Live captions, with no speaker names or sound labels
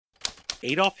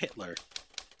Adolf Hitler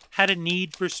had a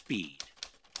need for speed.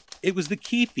 It was the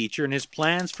key feature in his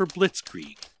plans for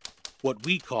blitzkrieg, what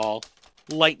we call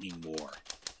lightning war.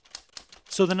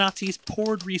 So the Nazis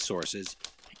poured resources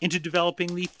into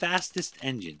developing the fastest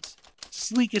engines,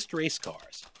 sleekest race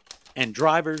cars, and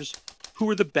drivers who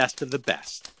were the best of the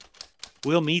best.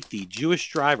 We'll meet the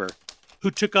Jewish driver who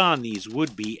took on these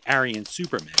would-be Aryan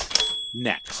supermen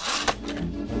next.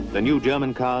 The new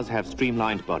German cars have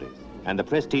streamlined bodies, and the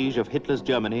prestige of Hitler's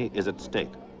Germany is at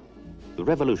stake. The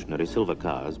revolutionary silver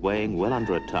cars, weighing well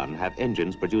under a ton, have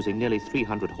engines producing nearly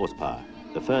 300 horsepower,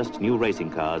 the first new racing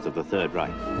cars of the Third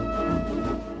Reich.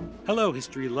 Hello,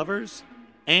 history lovers,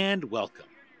 and welcome.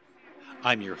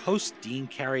 I'm your host, Dean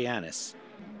Karayanis,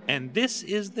 and this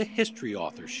is the History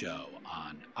Author Show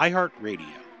on iHeartRadio.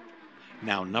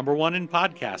 Now #1 in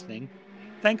podcasting,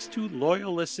 thanks to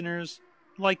loyal listeners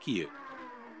like you.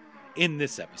 In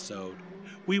this episode,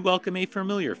 we welcome a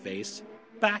familiar face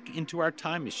back into our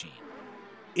time machine.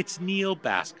 It's Neal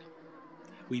Bascomb.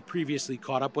 We previously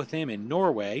caught up with him in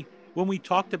Norway when we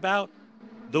talked about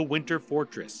the Winter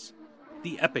Fortress,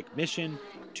 the epic mission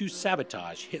to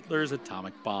sabotage Hitler's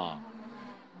atomic bomb,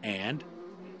 and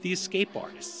the Escape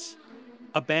Artists,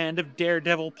 a band of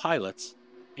daredevil pilots,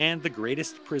 and the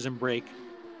greatest prison break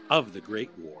of the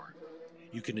Great War.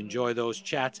 You can enjoy those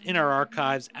chats in our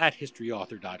archives at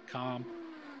historyauthor.com.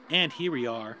 And here we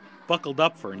are, buckled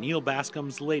up for Neal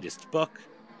Bascomb's latest book,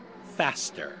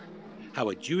 Faster: How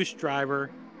a Jewish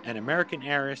Driver, an American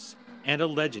Heiress, and a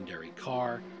Legendary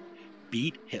Car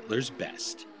Beat Hitler's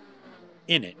Best.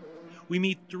 In it, we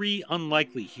meet three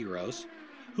unlikely heroes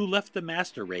who left the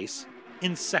master race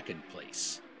in second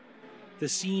place. The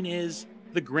scene is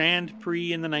the Grand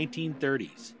Prix in the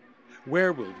 1930s,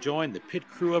 where we'll join the pit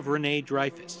crew of Rene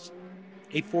Dreyfus,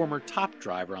 a former top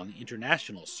driver on the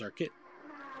international circuit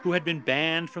who had been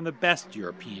banned from the best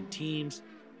European teams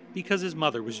because his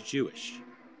mother was Jewish.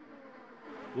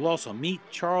 We'll also meet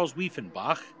Charles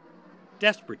Wieffenbach,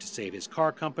 desperate to save his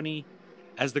car company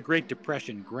as the Great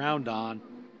Depression ground on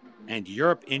and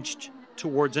Europe inched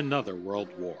towards another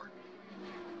world war.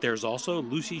 There's also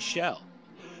Lucy Schell,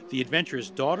 the adventurous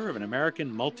daughter of an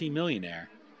American multimillionaire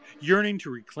yearning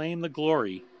to reclaim the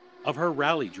glory of her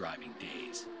rally driving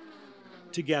days.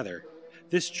 Together,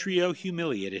 this trio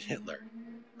humiliated Hitler,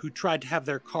 who tried to have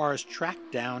their cars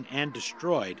tracked down and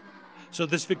destroyed so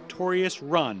this victorious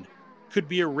run could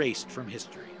be erased from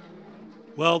history.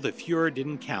 Well, the Fuhrer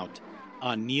didn't count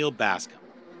on Neal Bascomb.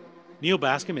 Neal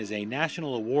Bascomb is a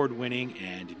national award-winning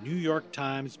and New York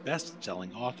Times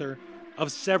best-selling author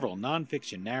of several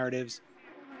nonfiction narratives,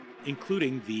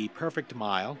 including The Perfect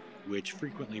Mile, which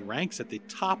frequently ranks at the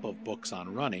top of books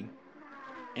on running,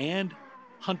 and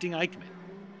Hunting Eichmann.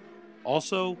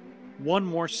 Also, One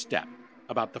More Step,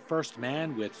 about the first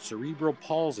man with cerebral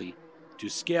palsy to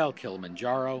scale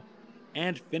Kilimanjaro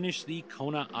and finish the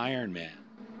Kona Ironman.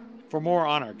 For more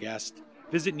on our guest,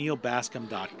 visit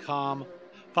nealbascomb.com,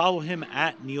 follow him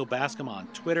at Neal Bascomb on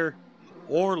Twitter,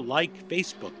 or like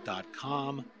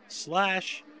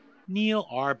facebook.com/Neal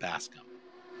R. Bascomb.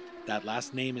 That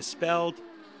last name is spelled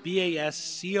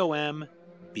Bascomb.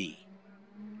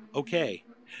 Okay,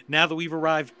 now that we've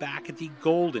arrived back at the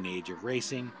golden age of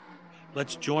racing,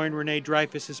 let's join Rene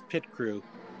Dreyfus's pit crew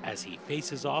as he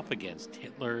faces off against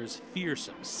Hitler's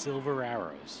fearsome silver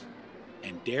arrows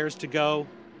and dares to go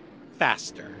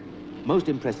faster. Most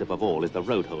impressive of all is the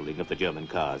road holding of the German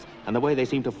cars and the way they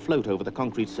seem to float over the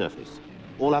concrete surface.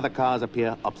 All other cars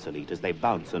appear obsolete as they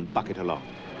bounce and bucket along.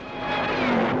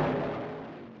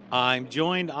 I'm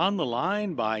joined on the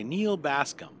line by Neal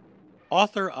Bascomb,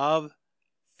 author of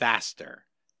Faster: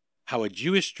 How a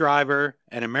Jewish Driver,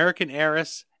 an American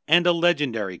Heiress, and a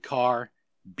Legendary Car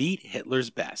Beat Hitler's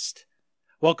Best.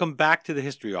 Welcome back to the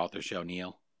History Author Show,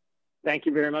 Neal. Thank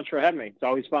you very much for having me. It's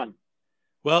always fun.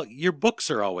 Well, your books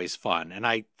are always fun, and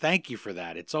I thank you for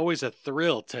that. It's always a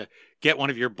thrill to get one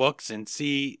of your books and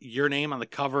see your name on the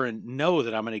cover and know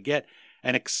that I'm going to get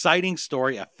an exciting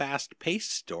story, a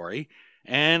fast-paced story.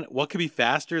 And what could be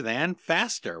faster than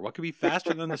faster? What could be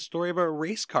faster than the story of a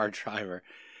race car driver?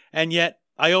 And yet,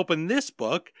 I open this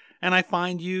book and I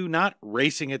find you not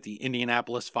racing at the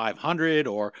Indianapolis 500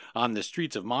 or on the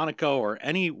streets of Monaco or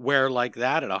anywhere like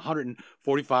that at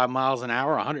 145 miles an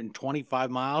hour,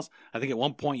 125 miles. I think at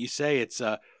one point you say it's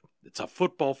a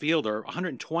football field or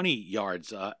 120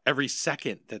 yards every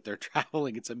second that they're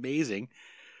traveling. It's amazing.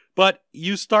 But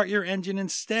you start your engine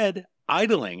instead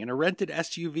idling in a rented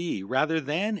SUV rather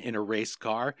than in a race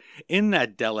car in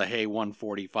that Delahaye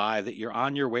 145 that you're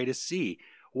on your way to see.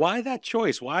 Why that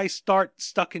choice? Why start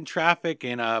stuck in traffic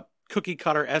in a cookie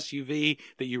cutter SUV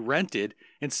that you rented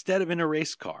instead of in a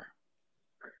race car?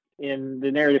 in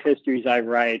the narrative histories I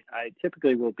write, I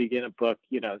typically will begin a book,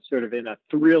 sort of in a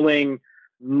thrilling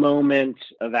moment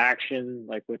of action,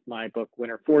 like with my book,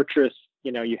 Winter Fortress.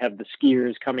 You have the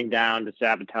skiers coming down to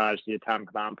sabotage the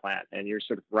atomic bomb plant, and you're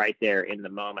sort of right there in the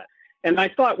moment. And I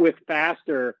thought with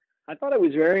Faster, I thought it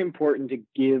was very important to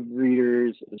give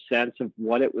readers a sense of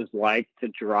what it was like to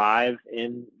drive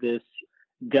in this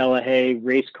Delahaye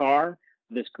race car,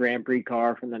 this Grand Prix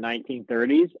car from the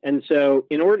 1930s. And so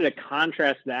in order to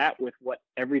contrast that with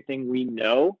everything we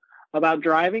know about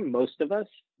driving, most of us,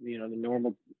 the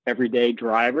normal everyday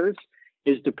drivers,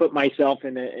 is to put myself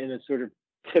in a sort of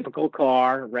typical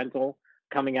car rental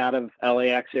coming out of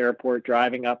LAX airport,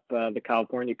 driving up the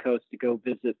California coast to go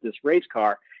visit this race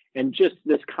car. And just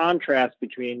this contrast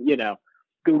between,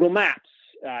 Google Maps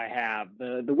I have,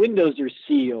 the windows are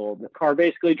sealed, the car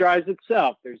basically drives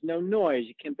itself, there's no noise,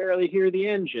 you can barely hear the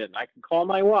engine, I can call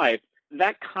my wife.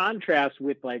 That contrast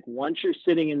with once you're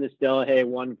sitting in this Delahaye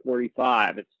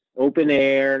 145, it's open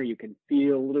air, you can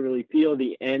literally feel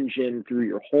the engine through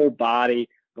your whole body,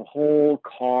 the whole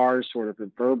car sort of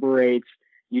reverberates.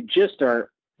 You just are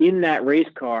in that race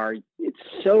car. It's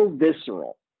so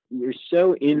visceral. You're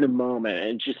so in the moment,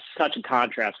 and it's just such a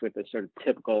contrast with the sort of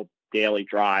typical daily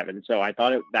drive. And so I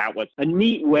thought that was a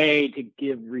neat way to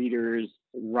give readers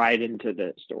right into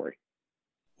the story.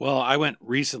 Well, I went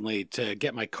recently to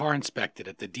get my car inspected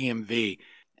at the DMV,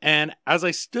 and as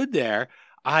I stood there,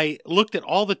 I looked at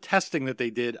all the testing that they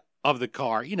did of the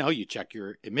car. You check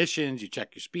your emissions, you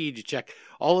check your speed, you check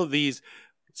all of these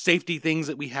safety things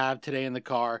that we have today in the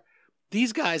car.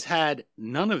 These guys had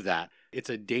none of that. It's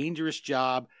a dangerous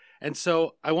job. And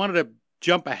so I wanted to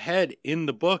jump ahead in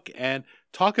the book and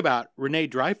talk about Renee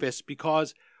Dreyfuss,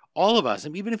 because all of us,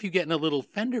 and even if you get in a little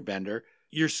fender bender,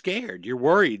 you're scared. You're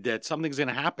worried that something's going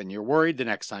to happen. You're worried the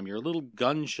next time. You're a little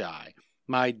gun shy.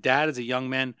 My dad as a young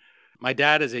man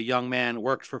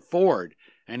worked for Ford,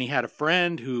 and he had a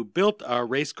friend who built a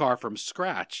race car from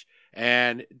scratch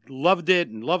and loved it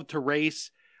and loved to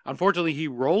race. Unfortunately, he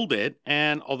rolled it,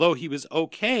 and although he was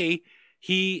okay,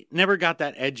 he never got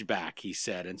that edge back, he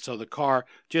said. And so the car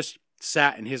just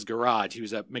sat in his garage. He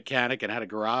was a mechanic and had a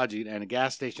garage and a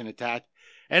gas station attached,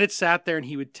 and it sat there and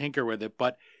he would tinker with it.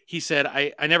 But he said,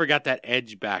 I never got that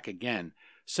edge back again.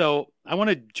 So I want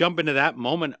to jump into that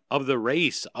moment of the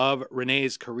race, of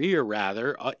Renee's career,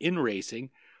 rather, in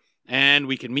racing. And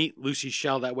we can meet Lucy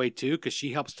Schell that way too, because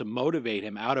she helps to motivate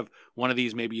him out of one of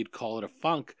these, maybe you'd call it a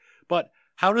funk. But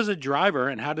how does a driver,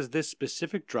 and how does this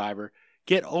specific driver,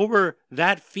 get over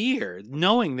that fear,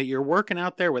 knowing that you're working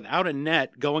out there without a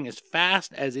net, going as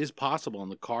fast as is possible in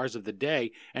the cars of the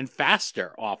day, and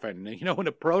faster often, in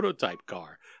a prototype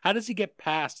car? How does he get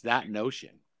past that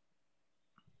notion?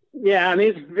 Yeah, I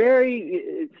mean,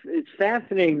 it's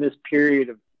fascinating, this period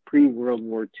of pre-World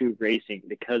War II racing,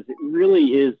 because it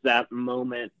really is that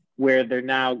moment where they're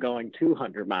now going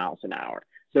 200 miles an hour.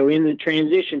 So in the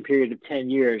transition period of 10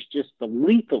 years, just the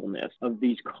lethalness of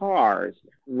these cars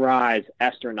rise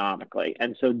astronomically.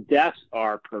 And so deaths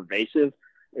are pervasive.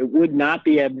 It would not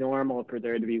be abnormal for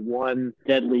there to be one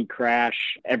deadly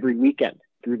crash every weekend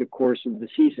through the course of the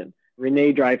season.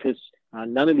 Renee Dreyfuss,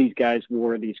 none of these guys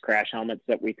wore these crash helmets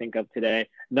that we think of today.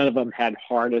 None of them had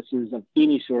harnesses of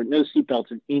any sort, no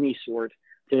seatbelts of any sort.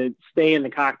 To stay in the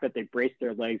cockpit, they braced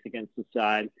their legs against the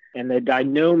side. And they by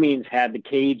no means had the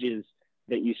cages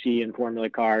that you see in Formula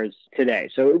cars today.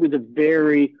 So it was a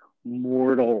very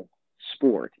mortal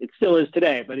sport. It still is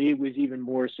today, but it was even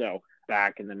more so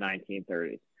back in the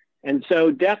 1930s. And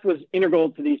so death was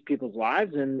integral to these people's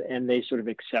lives, and they sort of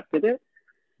accepted it.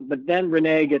 But then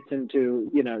Renee gets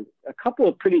into, a couple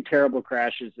of pretty terrible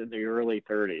crashes in the early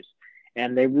 30s,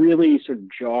 and they really sort of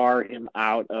jar him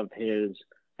out of his,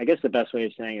 I guess the best way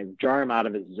of saying it is jar him out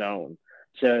of his zone.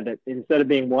 So that instead of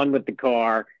being one with the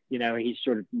car, he's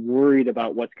sort of worried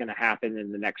about what's going to happen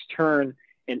in the next turn.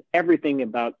 And everything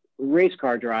about race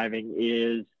car driving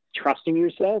is trusting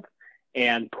yourself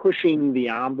and pushing the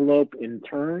envelope in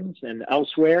turns and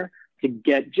elsewhere to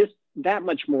get just that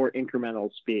much more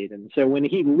incremental speed. And so when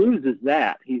he loses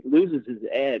that, he loses his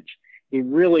edge. He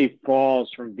really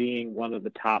falls from being one of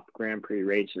the top Grand Prix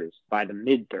racers by the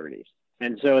mid-30s.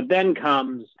 And so it then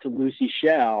comes to Lucy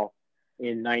Schell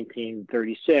in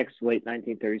 1936, late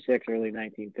 1936, early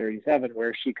 1937,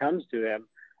 where she comes to him.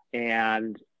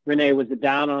 And Renee was a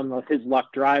down on his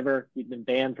luck driver. He'd been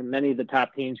banned from many of the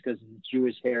top teams because of his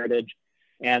Jewish heritage.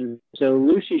 And so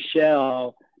Lucy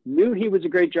Schell knew he was a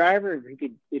great driver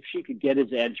if she could get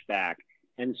his edge back.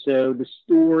 And so the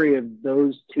story of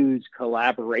those two's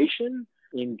collaboration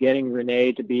in getting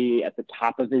Renee to be at the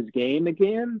top of his game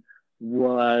again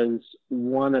was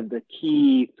one of the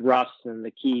key thrusts and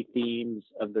the key themes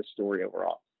of the story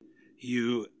overall.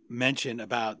 You mentioned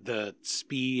about the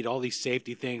speed, all these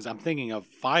safety things. I'm thinking of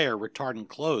fire retardant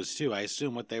clothes, too. I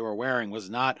assume what they were wearing was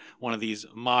not one of these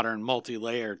modern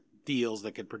multi-layer deals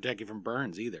that could protect you from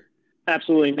burns either.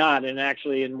 Absolutely not. And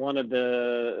actually, in one of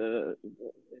the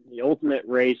ultimate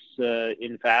race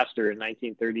in Faster in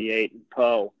 1938 in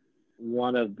Po,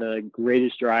 one of the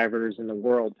greatest drivers in the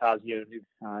world, Tazio,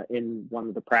 in one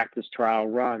of the practice trial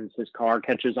runs, his car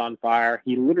catches on fire.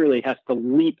 He literally has to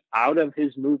leap out of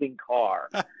his moving car.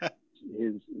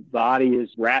 His body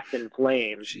is wrapped in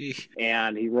flames,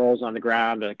 and he rolls on the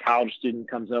ground. A college student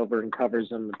comes over and covers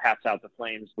him and pats out the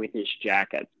flames with his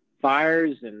jacket.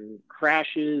 Fires and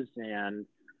crashes and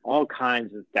all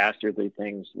kinds of dastardly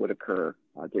things would occur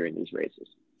during these races.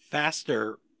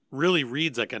 Faster really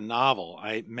reads like a novel.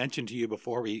 I mentioned to you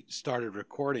before we started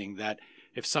recording that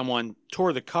if someone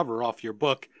tore the cover off your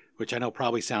book, which I know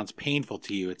probably sounds painful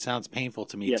to you, it sounds painful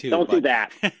to me too. Don't do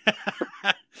that.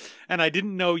 And I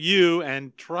didn't know you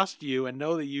and trust you and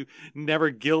know that you never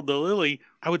gild the lily,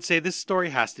 I would say this story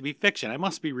has to be fiction. I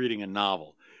must be reading a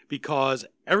novel because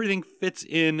everything fits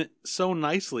in so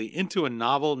nicely into a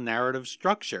novel narrative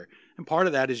structure. And part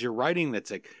of that is your writing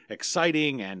that's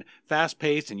exciting and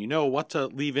fast-paced, and you know what to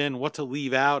leave in, what to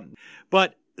leave out.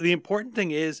 But the important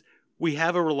thing is we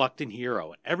have a reluctant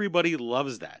hero. Everybody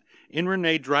loves that. In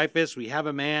Rene Dreyfuss, we have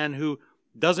a man who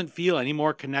doesn't feel any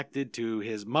more connected to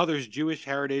his mother's Jewish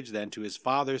heritage than to his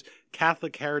father's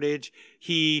Catholic heritage.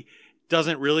 He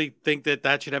doesn't really think that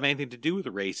that should have anything to do with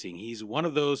racing. He's one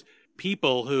of those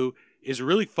people who is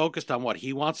really focused on what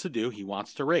he wants to do. He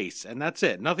wants to race, and that's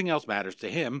it. Nothing else matters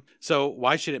to him, so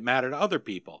why should it matter to other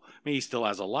people? I mean, he still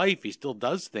has a life, he still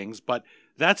does things, but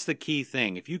that's the key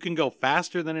thing. If you can go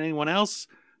faster than anyone else,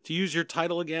 to use your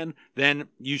title again, then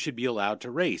you should be allowed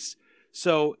to race.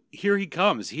 So here he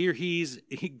comes. Here he's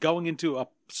going into a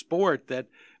sport that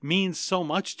means so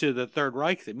much to the Third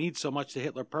Reich, that means so much to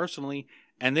Hitler personally,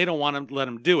 and they don't want to let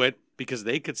him do it because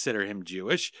they consider him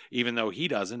Jewish, even though he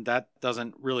doesn't. That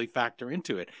doesn't really factor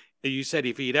into it. You said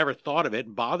if he'd ever thought of it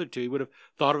and bothered to, he would have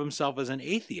thought of himself as an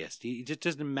atheist. It just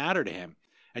doesn't matter to him.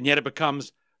 And yet it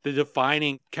becomes the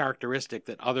defining characteristic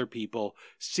that other people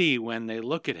see when they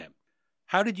look at him.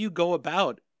 How did you go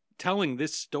about telling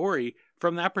this story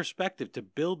from that perspective to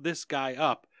build this guy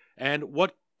up? And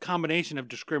what combination of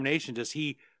discrimination does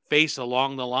he face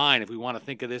along the line, if we want to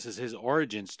think of this as his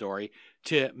origin story,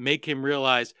 to make him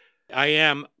realize I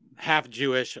am half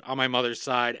Jewish on my mother's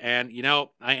side, and, you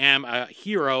know, I am a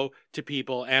hero to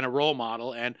people and a role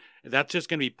model, and that's just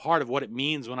going to be part of what it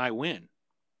means when I win?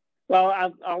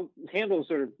 Well, I'll handle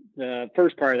sort of the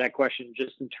first part of that question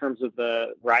just in terms of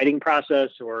the writing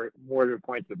process, or more to the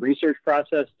point, the research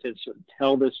process, to sort of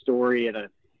tell this story in a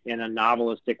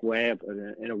novelistic way,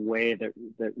 in a way that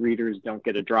readers don't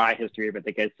get a dry history, but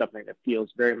they get something that feels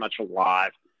very much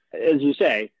alive. As you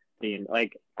say, Dean,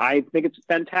 like, I think it's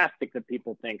fantastic that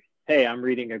people think, hey, I'm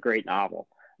reading a great novel.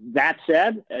 That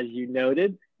said, as you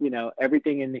noted, you know,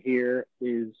 everything in here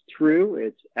is true,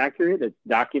 it's accurate, it's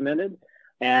documented.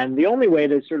 And the only way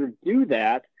to sort of do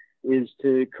that is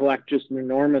to collect just an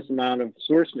enormous amount of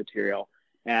source material.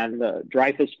 And the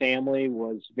Dreyfuss family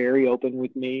was very open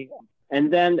with me.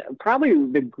 And then probably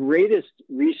the greatest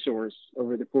resource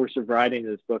over the course of writing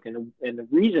this book, and the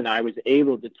reason I was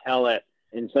able to tell it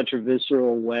in such a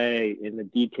visceral way in the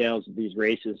details of these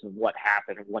races, of what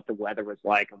happened and what the weather was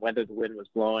like and whether the wind was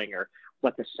blowing or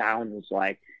what the sound was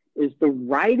like, is the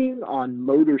writing on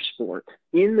motorsport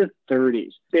in the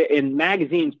 30s, in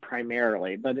magazines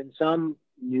primarily, but in some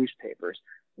newspapers,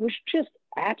 was just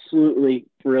absolutely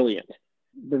brilliant.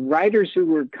 The writers who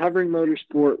were covering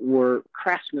motorsport were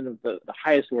craftsmen of the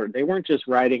highest order. They weren't just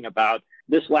writing about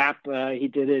this lap he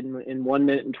did it in 1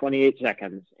 minute and 28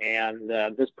 seconds, and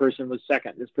this person was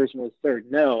second, this person was third.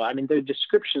 No, I mean, their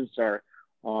descriptions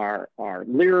are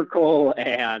lyrical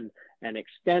and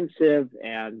extensive,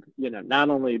 and, you know, not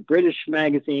only British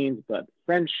magazines, but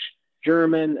French,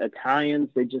 German, Italians.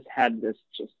 They just had this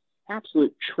just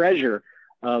absolute treasure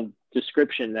of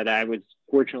description that I was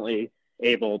fortunately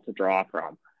able to draw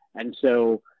from. And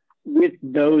so with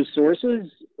those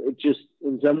sources, it just,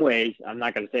 in some ways, I'm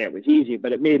not going to say it was easy,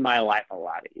 but it made my life a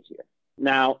lot easier.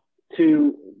 Now,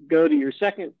 to go to your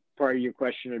second part of your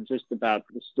question, of just about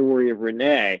the story of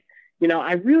Rene, you know,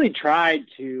 I really tried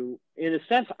to, in a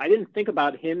sense, I didn't think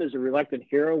about him as a reluctant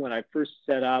hero when I first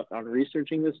set out on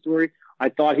researching this story. I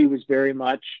thought he was very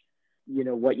much, you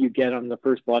know, what you get on the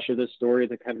first blush of this story,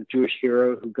 the kind of Jewish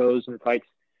hero who goes and fights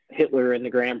Hitler in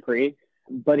the Grand Prix.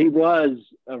 But he was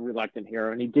a reluctant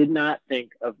hero, and he did not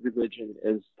think of religion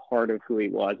as part of who he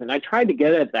was. And I tried to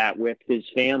get at that with his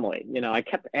family. I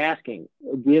kept asking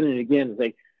again and again,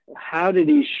 like, how did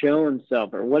he show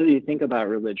himself, or what did he think about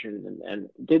religion, and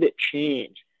did it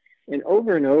change? And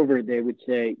over, they would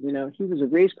say, he was a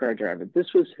race car driver.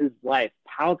 This was his life.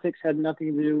 Politics had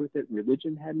nothing to do with it.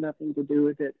 Religion had nothing to do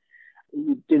with it.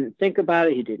 He didn't think about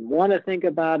it. He didn't want to think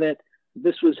about it.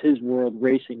 This was his world.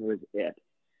 Racing was it.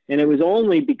 And it was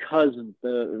only because of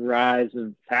the rise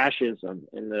of fascism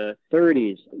in the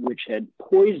 30s, which had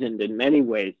poisoned in many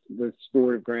ways the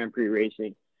sport of Grand Prix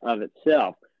racing of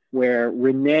itself, where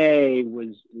Rene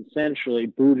was essentially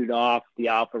booted off the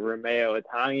Alfa Romeo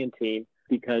Italian team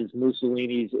because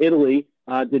Mussolini's Italy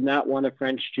did not want a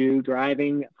French Jew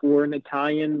driving for an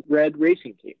Italian-bred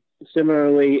racing team.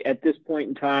 Similarly, at this point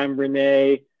in time,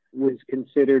 Rene was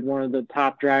considered one of the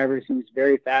top drivers. He was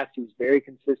very fast. He was very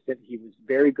consistent. He was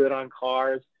very good on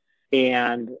cars.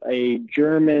 And a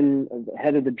German,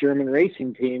 head of the German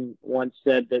racing team, once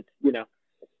said that,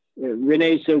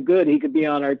 Rene's so good, he could be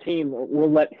on our team. We'll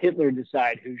let Hitler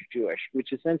decide who's Jewish,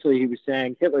 which essentially he was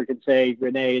saying Hitler could say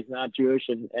Rene is not Jewish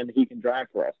and he can drive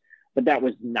for us. But that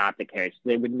was not the case.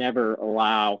 They would never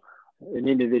allow an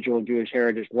individual Jewish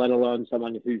heritage, let alone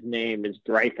someone whose name is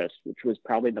Dreyfus, which was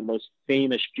probably the most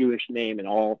famous Jewish name in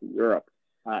all of Europe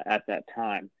at that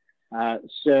time.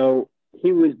 So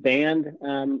he was banned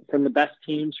from the best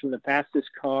teams, from the fastest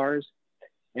cars.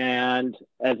 And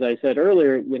as I said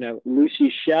earlier, Lucy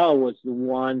Schell was the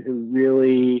one who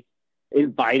really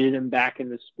invited him back in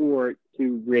the sport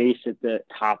to race at the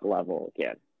top level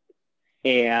again.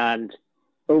 And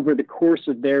over the course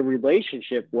of their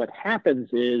relationship, what happens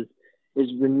is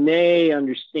Rene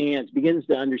begins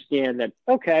to understand that,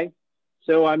 okay,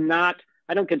 so I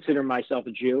don't consider myself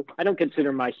a Jew. I don't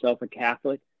consider myself a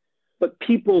Catholic, but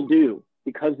people do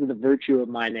because of the virtue of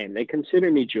my name. They consider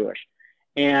me Jewish.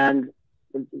 And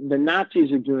the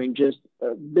Nazis are doing just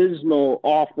abysmal,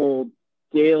 awful,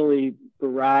 daily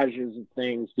barrages of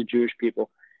things to Jewish people.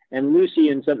 And Lucy,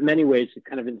 in many ways, it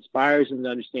kind of inspires him to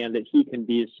understand that he can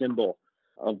be a symbol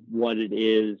of what it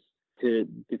is to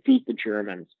defeat the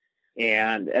Germans.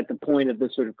 And at the point of the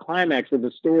sort of climax of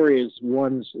the story is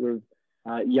one sort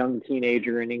of young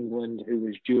teenager in England who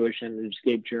was Jewish and had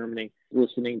escaped Germany,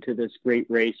 listening to this great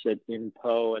race in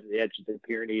Po at the edge of the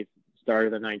Pyrenees at the start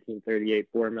of the 1938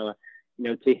 Formula.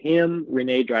 To him,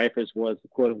 Rene Dreyfus was,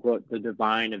 quote unquote, the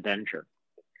divine avenger.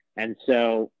 And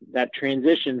so that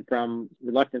transition from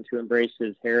reluctant to embrace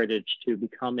his heritage to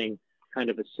becoming kind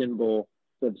of a symbol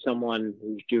of someone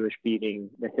who's Jewish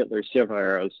beating the Hitler silver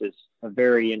arrows is a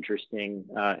very interesting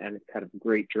and kind of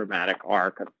great dramatic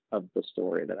arc of the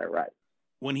story that I write.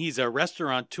 When he's a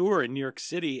restaurateur in New York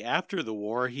City after the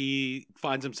war, he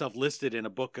finds himself listed in a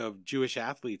book of Jewish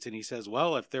athletes. And he says,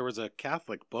 well, if there was a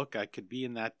Catholic book, I could be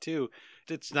in that too.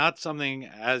 It's not something,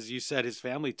 as you said, his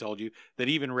family told you, that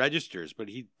even registers. But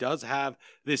he does have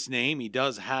this name. He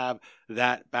does have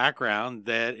that background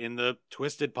that in the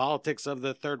twisted politics of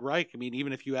the Third Reich. I mean,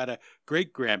 even if you had a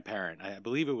great-grandparent, I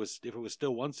believe if it was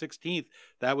still 1/16th,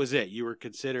 that was it. You were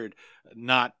considered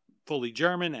not fully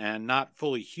German and not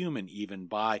fully human even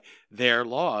by their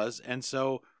laws. And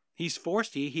so he's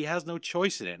forced, he has no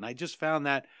choice in it. And I just found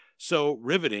that so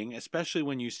riveting, especially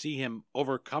when you see him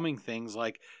overcoming things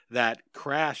like that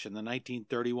crash in the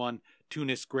 1931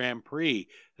 Tunis Grand Prix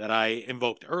that I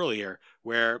invoked earlier,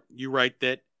 where you write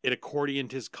that it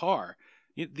accordioned his car.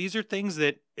 These are things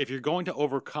that if you're going to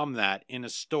overcome that in a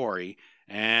story,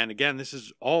 and again, this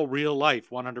is all real life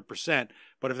 100%,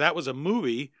 but if that was a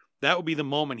movie, that would be the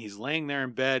moment he's laying there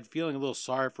in bed, feeling a little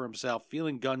sorry for himself,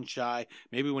 feeling gun shy.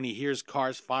 Maybe when he hears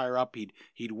cars fire up,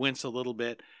 he'd wince a little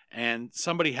bit. And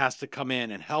somebody has to come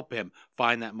in and help him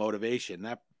find that motivation.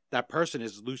 That person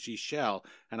is Lucy Schell.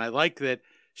 And I like that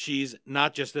she's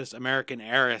not just this American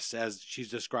heiress as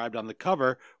she's described on the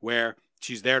cover, where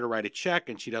she's there to write a check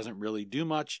and she doesn't really do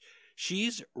much.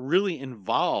 She's really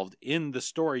involved in the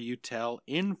story you tell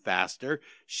in Faster.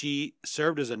 She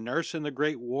served as a nurse in the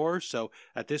Great War, so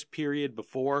at this period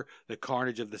before the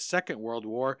carnage of the Second World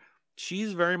War,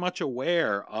 she's very much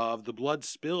aware of the blood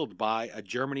spilled by a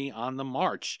Germany on the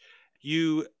march.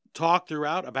 You talk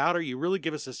throughout about her. You really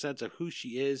give us a sense of who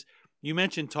she is. You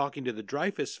mentioned talking to the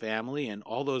Dreyfus family and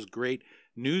all those great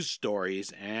news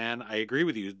stories, and I agree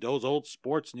with you. Those old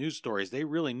sports news stories, they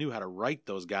really knew how to write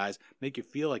those guys, make you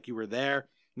feel like you were there,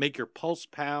 make your pulse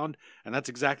pound, and that's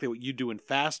exactly what you do in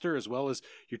Faster, as well as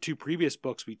your two previous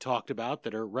books we talked about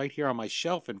that are right here on my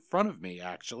shelf in front of me,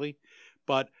 actually.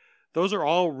 But those are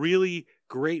all really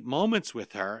great moments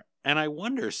with her, And I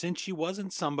wonder, since she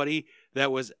wasn't somebody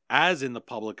that was as in the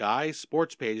public eye,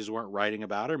 sports pages weren't writing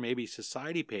about her, maybe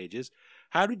society pages,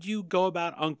 how did you go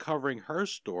about uncovering her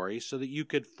story so that you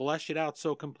could flesh it out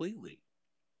so completely?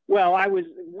 Well,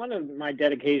 one of my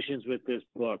dedications with this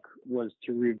book was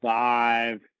to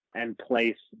revive and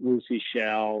place Lucy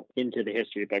Schell into the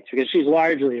history books because she's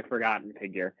largely a forgotten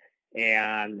figure.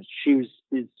 And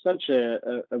is such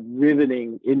a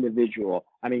riveting individual.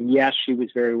 I mean, yes, she was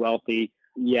very wealthy.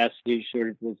 Yes, she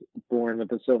sort of was born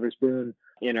with a silver spoon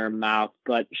in her mouth,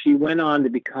 but she went on to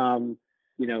become,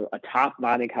 a top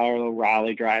Monte Carlo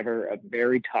rally driver, a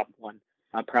very tough one,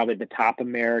 probably the top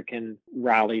American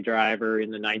rally driver in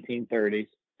the 1930s.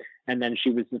 And then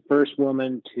she was the first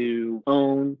woman to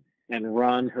own and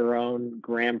run her own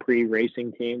Grand Prix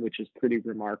racing team, which is pretty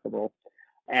remarkable.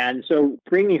 And so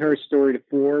bringing her story to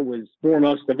fore was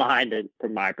foremost of mind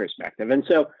from my perspective. And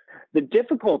so the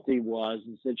difficulty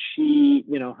is that she,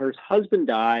 her husband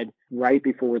died right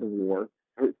before the war.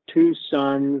 Her two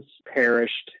sons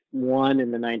perished, one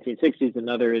in the 1960s,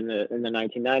 another in the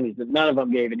 1990s. But none of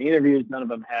them gave any interviews. None of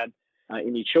them had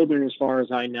any children, as far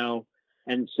as I know.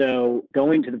 And so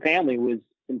going to the family was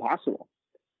impossible.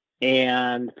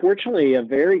 And fortunately, a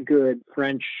very good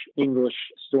French-English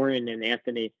historian named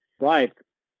Anthony Blythe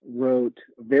wrote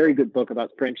a very good book about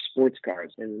French sports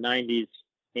cars in the 90s.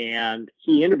 And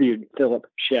he interviewed Philip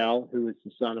Schell, who was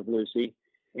the son of Lucy.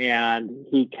 And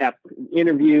he kept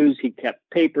interviews, he kept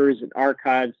papers and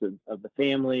archives of the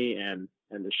family and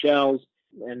the Shells.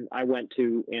 And I went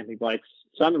to Anthony Blythe's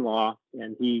son-in-law,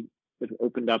 and he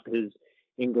opened up his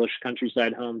English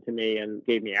countryside home to me and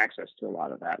gave me access to a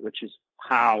lot of that, which is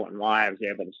how and why I was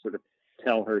able to sort of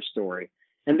tell her story.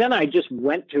 And then I just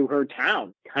went to her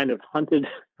town, kind of hunted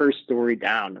her story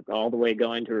down, all the way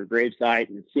going to her gravesite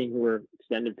and seeing who her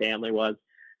extended family was.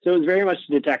 So it was very much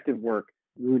detective work,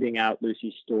 rooting out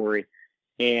Lucy's story.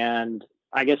 And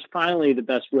I guess finally the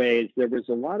best way is there was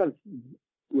a lot of,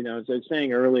 as I was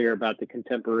saying earlier about the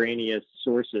contemporaneous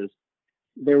sources,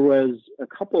 there was a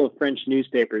couple of French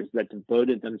newspapers that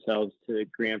devoted themselves to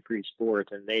Grand Prix sport,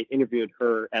 and they interviewed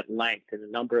her at length in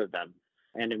a number of them.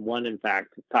 And in one, in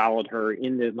fact, followed her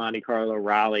in the Monte Carlo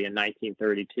rally in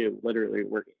 1932, literally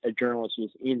where a journalist was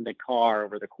in the car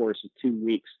over the course of 2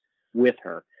 weeks with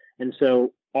her. And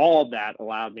so all of that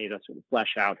allowed me to sort of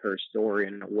flesh out her story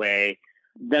in a way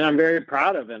that I'm very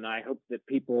proud of, and I hope that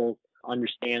people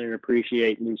understand and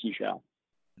appreciate Lucy Schell.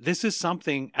 This is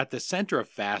something at the center of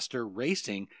faster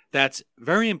racing that's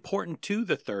very important to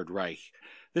the Third Reich.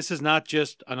 This is not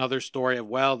just another story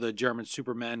of, the German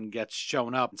supermen gets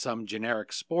shown up in some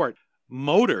generic sport.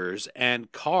 Motors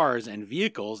and cars and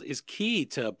vehicles is key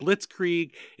to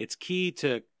blitzkrieg. It's key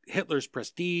to Hitler's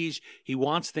prestige. He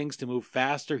wants things to move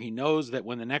faster. He knows that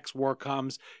when the next war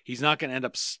comes, he's not going to end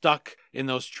up stuck in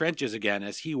those trenches again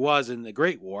as he was in the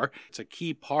Great War. It's a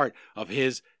key part of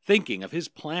his thinking, of his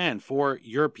plan for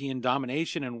European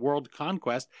domination and world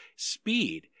conquest,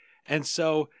 speed. And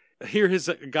so here is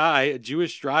a guy, a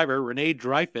Jewish driver, Rene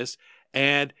Dreyfus,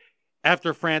 and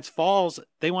after France falls,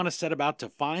 they want to set about to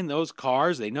find those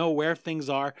cars. They know where things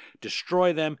are,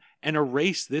 destroy them, and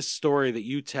erase this story that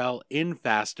you tell in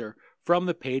Faster from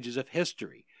the pages of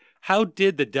history. How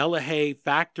did the Delahaye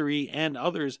factory and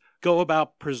others go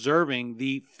about preserving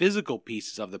the physical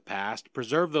pieces of the past,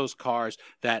 preserve those cars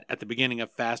that at the beginning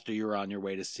of Faster you were on your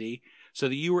way to see, so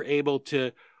that you were able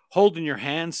to hold in your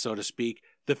hands, so to speak,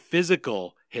 the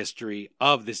physical history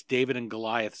of this David and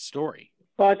Goliath story?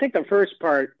 Well, I think the first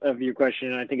part of your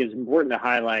question, I think is important to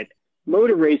highlight,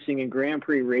 motor racing and Grand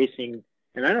Prix racing,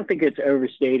 and I don't think it's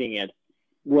overstating it,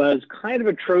 was kind of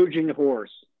a Trojan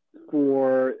horse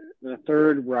for the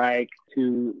Third Reich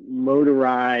to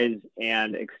motorize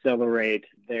and accelerate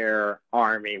their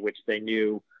army, which they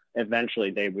knew eventually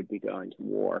they would be going to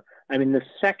war. I mean, the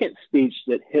second speech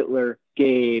that Hitler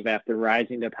gave after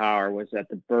rising to power was at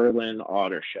the Berlin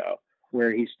Auto Show,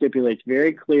 where he stipulates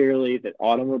very clearly that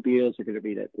automobiles are going to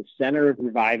be at the center of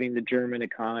reviving the German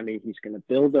economy. He's going to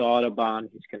build the Autobahn.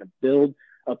 He's going to build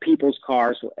a people's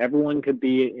car so everyone could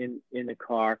be in the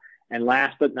car. And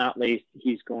last but not least,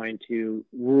 he's going to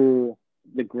rule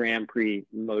the Grand Prix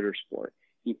motorsport.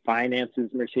 He finances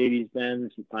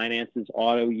Mercedes-Benz. He finances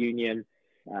Auto Union,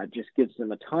 just gives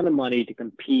them a ton of money to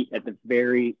compete at the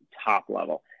very top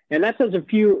level. And that does a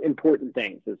few important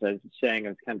things, as I was saying,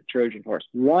 it's kind of Trojan horse.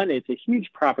 One, it's a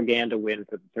huge propaganda win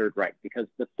for the Third Reich because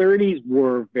the 30s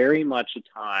were very much a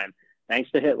time,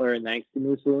 thanks to Hitler and thanks to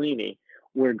Mussolini,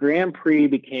 where Grand Prix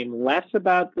became less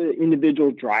about the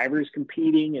individual drivers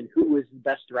competing and who was the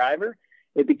best driver.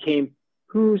 It became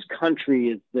whose country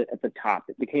is at the top.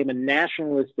 It became a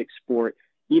nationalistic sport.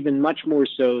 even much more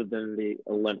so than the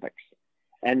Olympics.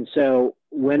 And so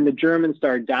when the Germans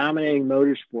started dominating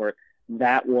motorsport,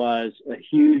 that was a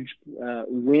huge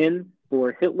win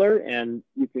for Hitler, and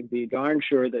you can be darn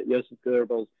sure that Joseph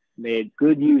Goebbels made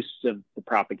good use of the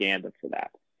propaganda for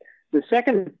that. The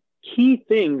second key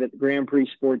thing that the Grand Prix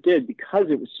sport did, because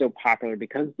it was so popular,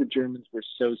 because the Germans were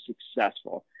so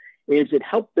successful, is it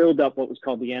helped build up what was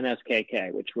called the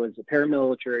NSKK, which was a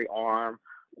paramilitary arm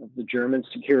of the German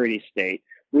security state,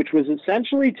 which was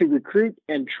essentially to recruit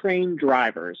and train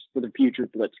drivers for the future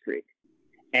blitzkrieg.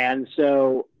 And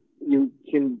so you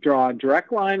can draw a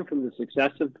direct line from the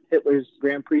success of Hitler's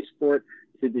Grand Prix sport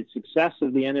to the success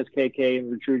of the NSKK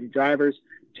in recruiting drivers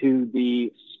to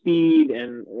the speed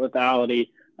and lethality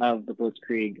of the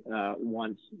blitzkrieg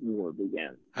once war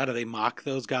began. How do they mock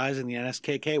those guys in the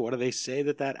NSKK? What do they say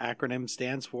that acronym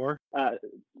stands for?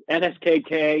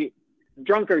 NSKK,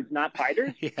 drunkards not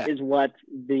fighters, Yeah. is what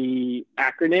the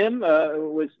acronym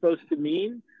was supposed to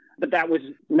mean. But that was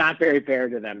not very fair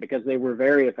to them because they were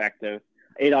very effective.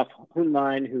 Adolf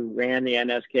Hitler, who ran the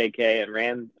NSKK and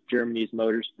ran Germany's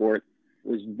motorsport,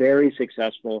 was very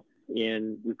successful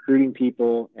in recruiting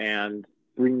people and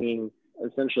bringing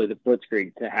essentially the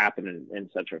blitzkrieg to happen in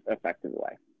such an effective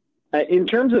way. In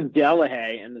terms of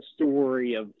Delahaye and the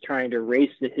story of trying to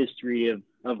erase the history of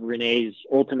René's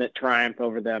ultimate triumph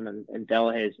over them and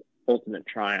Delahaye's ultimate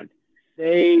triumph,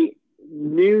 they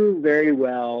knew very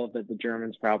well that the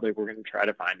Germans probably were going to try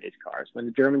to find these cars. When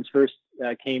the Germans first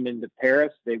came into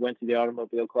Paris, they went to the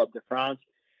Automobile Club de France,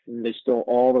 and they stole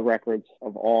all the records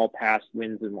of all past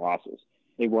wins and losses.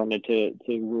 They wanted to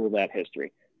rule that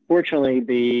history. Fortunately,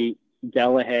 the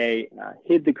Delahaye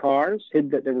hid the cars,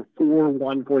 hid that there were 4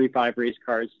 145 race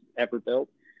cars ever built.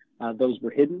 Those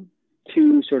were hidden,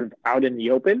 2 sort of out in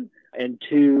the open, and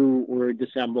 2 were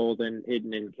disassembled and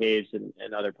hidden in caves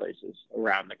and other places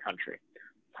around the country.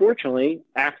 Fortunately,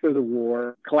 after the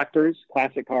war, collectors,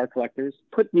 classic car collectors,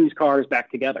 put these cars back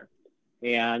together.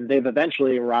 And they've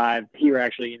eventually arrived here,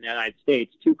 actually, in the United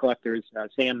States. 2 collectors,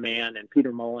 Sam Mann and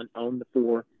Peter Mullen, own the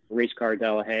 4 race car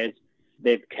Delahayes.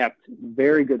 They've kept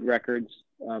very good records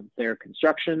of their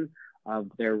construction, of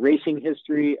their racing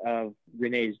history, of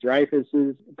René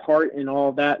Dreyfus's part in all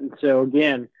of that. And so,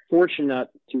 again, fortunate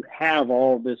to have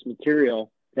all of this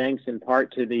material, thanks in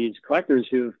part to these collectors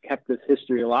who have kept this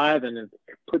history alive and have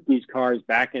put these cars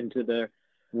back into the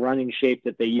running shape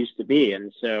that they used to be.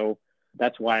 And so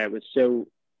that's why it was so,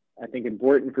 I think,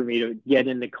 important for me to get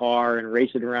in the car and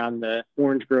race it around the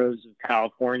orange groves of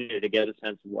California to get a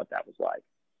sense of what that was like.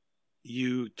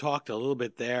 You talked a little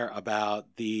bit there about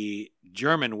the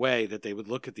German way that they would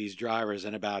look at these drivers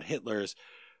and about Hitler's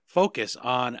focus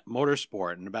on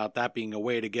motorsport and about that being a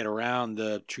way to get around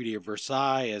the Treaty of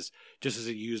Versailles just as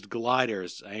it used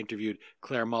gliders. I interviewed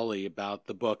Claire Mully about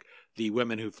the book, The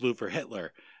Women Who Flew for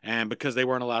Hitler. And because they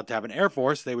weren't allowed to have an air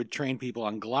force, they would train people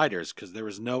on gliders because there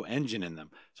was no engine in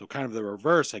them. So kind of the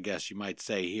reverse, I guess you might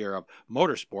say here, of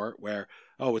motorsport where,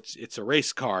 oh, it's a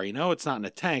race car, it's not in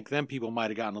a tank. Then people might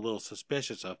have gotten a little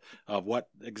suspicious of what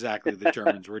exactly the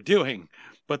Germans were doing.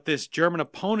 But this German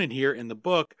opponent here in the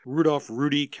book, Rudolf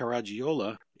Rudi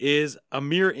Caracciola, is a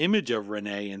mirror image of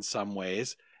René in some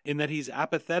ways, in that he's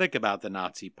apathetic about the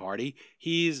Nazi party.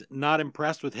 He's not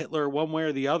impressed with Hitler one way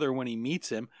or the other when he meets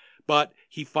him, but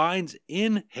he finds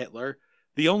in Hitler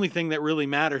the only thing that really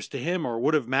matters to him or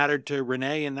would have mattered to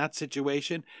René in that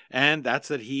situation, and that's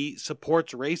that he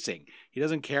supports racing. He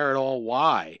doesn't care at all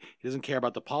why. He doesn't care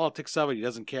about the politics of it. He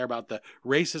doesn't care about the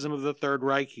racism of the Third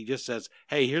Reich. He just says,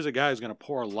 hey, here's a guy who's going to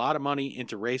pour a lot of money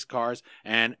into race cars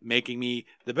and making me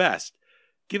the best.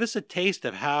 Give us a taste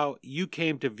of how you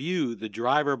came to view the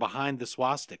driver behind the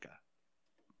swastika.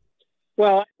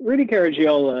 Well, Rudi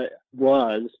Caracciola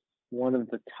was one of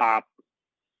the top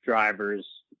drivers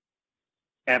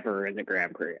ever in the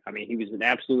Grand Prix. I mean, he was an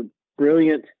absolute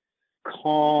brilliant,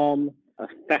 calm,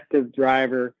 effective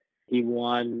driver. He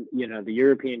won, the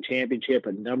European Championship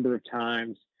a number of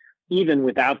times, even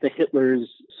without the Hitler's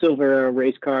Silver Arrow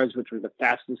race cars, which were the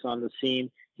fastest on the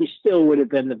scene. He still would have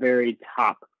been the very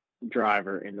top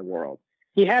driver in the world.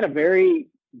 He had a very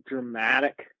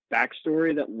dramatic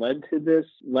backstory that led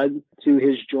to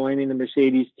his joining the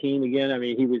Mercedes team again. I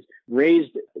mean, he was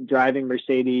raised driving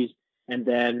Mercedes, and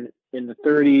then in the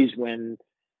 30s, when,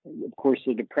 of course,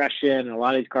 the Depression and a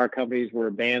lot of these car companies were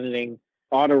abandoning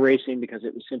auto racing because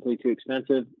it was simply too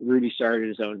expensive, Rudi started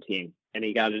his own team, and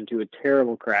he got into a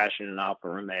terrible crash in an Alfa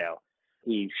Romeo.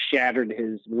 He shattered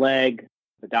his leg.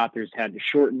 The doctors had to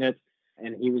shorten it,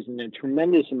 and he was in a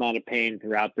tremendous amount of pain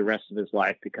throughout the rest of his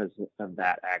life because of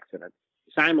that accident.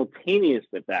 Simultaneous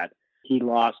with that, he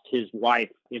lost his wife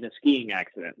in a skiing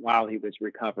accident while he was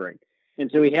recovering. And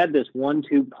so he had this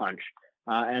 1-2 punch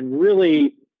and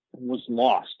really was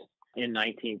lost in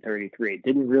 1933.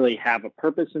 Didn't really have a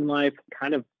purpose in life,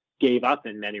 kind of gave up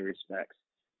in many respects.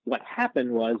 What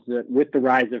happened was that with the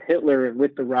rise of Hitler and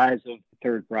with the rise of the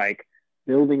Third Reich,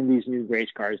 building these new race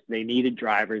cars, they needed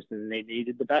drivers, and they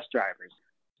needed the best drivers.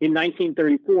 In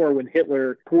 1934, when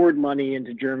Hitler poured money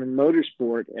into German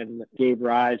motorsport and gave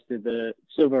rise to the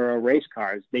Silver Arrow race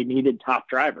cars, they needed top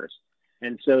drivers.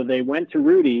 And so they went to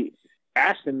Rudy,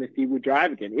 asked him if he would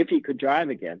drive again, if he could drive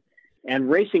again. And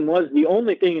racing was the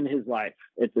only thing in his life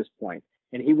at this point,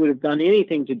 and he would have done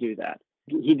anything to do that.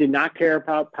 He did not care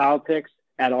about politics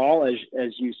at all, as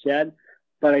you said.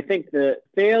 But I think the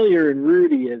failure in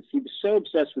Rudy is he was so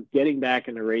obsessed with getting back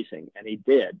into racing, and he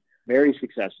did very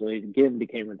successfully. He again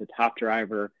became the top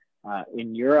driver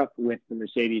in Europe with the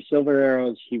Mercedes Silver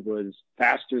Arrows. He was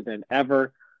faster than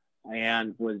ever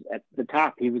and was at the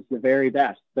top. He was the very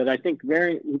best. But I think he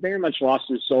very much lost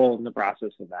his soul in the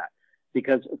process of that,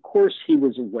 because, of course, he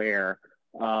was aware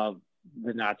of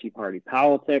the Nazi Party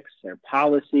politics, their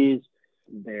policies,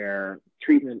 their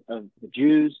treatment of the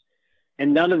Jews,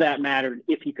 and none of that mattered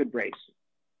if he could race.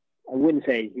 I wouldn't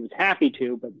say he was happy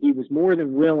to, but he was more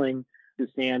than willing to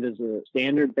stand as a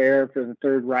standard bearer for the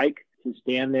Third Reich, to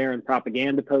stand there in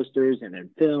propaganda posters and in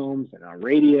films and on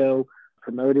radio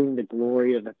promoting the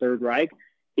glory of the Third Reich,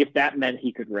 if that meant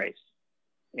he could race.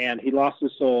 And he lost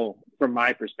his soul, from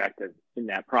my perspective, in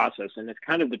that process. And it's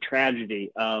kind of the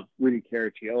tragedy of Rudy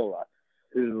Caracciola,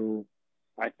 who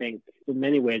I think in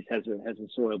many ways has a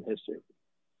soiled history.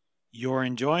 You're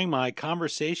enjoying my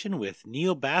conversation with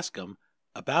Neal Bascomb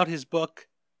about his book,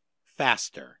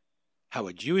 Faster: How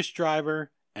a Jewish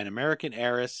Driver, an American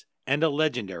Heiress, and a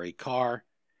Legendary Car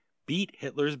Beat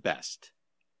Hitler's Best.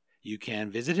 You can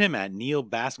visit him at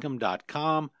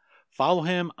nealbascomb.com, follow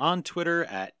him on Twitter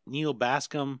at Neal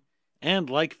Bascomb, and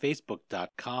like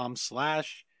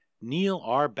facebook.com/Neal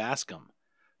R. Bascomb.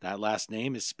 That last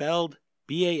name is spelled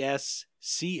Bascomb.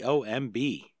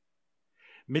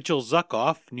 Mitchell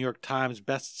Zuckoff, New York Times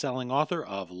best-selling author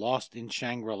of Lost in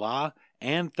Shangri-La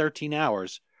and 13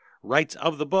 Hours, writes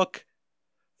of the book,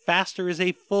 Faster is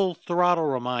a full-throttle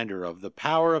reminder of the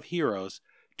power of heroes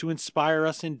to inspire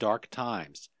us in dark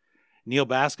times. Neal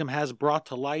Bascomb has brought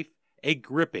to life a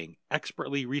gripping,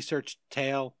 expertly researched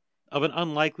tale of an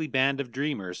unlikely band of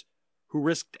dreamers who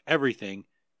risked everything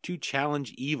to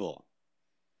challenge evil.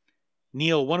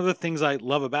 Neal, one of the things I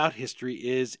love about history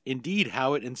is indeed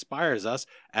how it inspires us,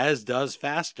 as does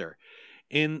Faster.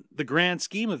 In the grand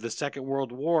scheme of the Second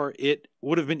World War, it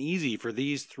would have been easy for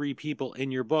these three people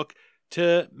in your book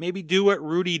to maybe do what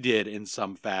Rudy did in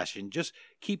some fashion. Just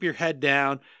keep your head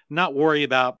down, not worry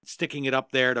about sticking it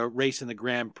up there to race in the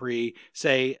Grand Prix.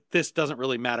 Say, this doesn't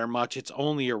really matter much, it's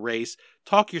only a race.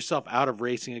 Talk yourself out of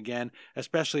racing again,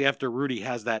 especially after Rudy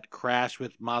has that crash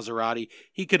with Maserati.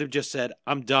 He could have just said,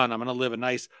 I'm done, I'm going to live a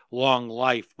nice long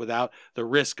life without the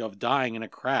risk of dying in a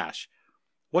crash.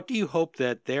 What do you hope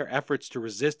that their efforts to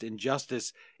resist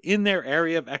injustice in their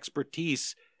area of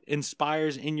expertise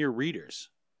inspires in your readers?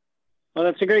 Well,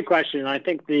 that's a great question. I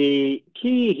think the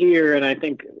key here, and I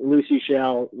think Lucy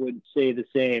Schell would say the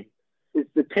same, is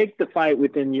to take the fight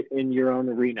within in your own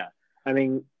arena. I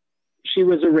mean, she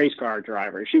was a race car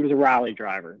driver. She was a rally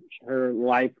driver. Her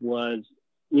life was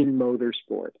in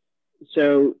motorsport.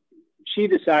 So she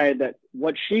decided that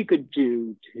what she could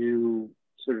do to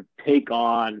sort of take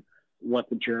on what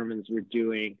the Germans were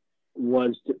doing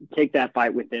was to take that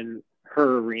fight within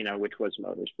her arena, which was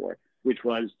motorsport, which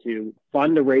was to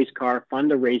fund a race car,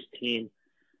 fund a race team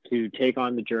to take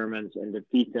on the Germans and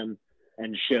defeat them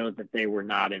and show that they were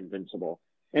not invincible.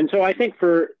 And so I think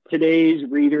for today's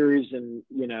readers and,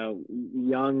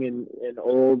 young and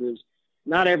old, is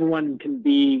not everyone can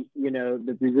be,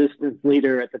 the resistance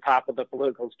leader at the top of the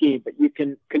political scheme, but you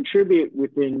can contribute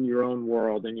within your own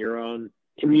world and your own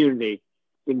community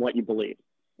in what you believe.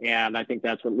 And I think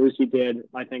that's what Lucy did.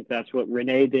 I think that's what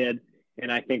Renee did. And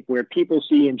I think where people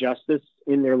see injustice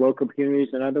in their local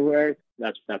communities and otherwhere,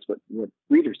 that's what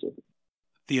readers do.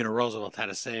 Theodore Roosevelt had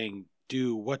a saying,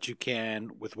 do what you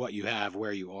can with what you have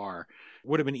where you are. It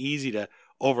would have been easy to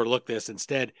overlook this.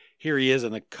 Instead, here he is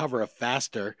on the cover of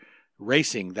Faster,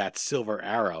 racing that Silver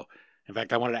Arrow. In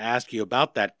fact, I wanted to ask you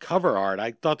about that cover art.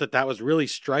 I thought that was really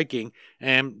striking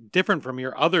and different from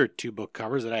your other two book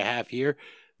covers that I have here.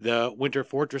 The Winter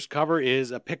Fortress cover is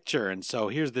a picture, and so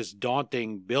here's this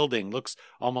daunting building. Looks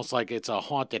almost like it's a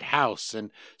haunted house,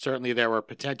 and certainly there were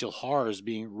potential horrors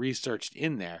being researched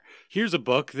in there. Here's a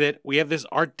book that we have this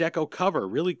Art Deco cover,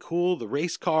 really cool. The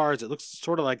race cars, it looks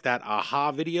sort of like that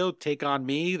Aha video, Take On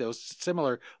Me, those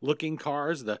similar looking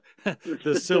cars. The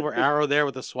the silver arrow there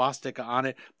with the swastika on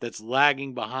it that's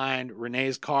lagging behind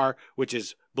Renee's car, which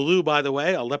is blue, by the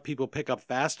way. I'll let people pick up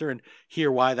faster and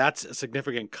hear why that's a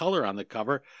significant color on the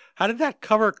cover. How did that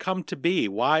cover come to be?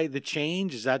 Why the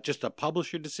change? Is that just a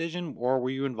publisher decision, or were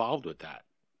you involved with that?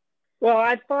 Well,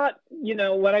 I thought,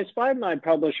 when I spied my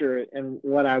publisher and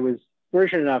what I was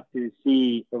fortunate enough to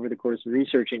see over the course of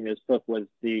researching this book was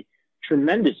the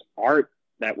tremendous art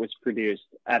that was produced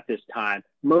at this time,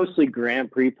 mostly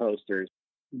Grand Prix posters.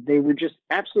 They were just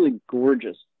absolutely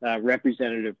gorgeous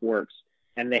representative works.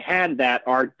 And they had that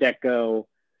Art Deco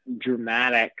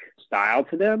dramatic style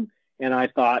to them. And I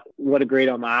thought, what a great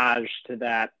homage to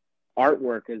that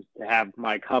artwork is to have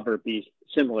my cover be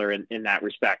similar in that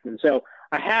respect. And so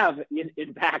I have,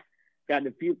 in fact, gotten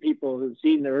a few people who've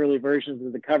seen the early versions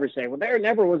of the cover say, well, there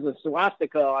never was a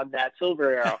swastika on that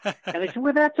silver arrow. And I said,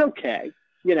 well, that's okay.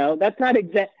 That's not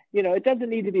exact. It doesn't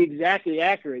need to be exactly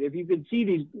accurate. If you could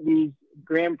see these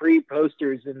Grand Prix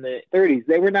posters in the 30s,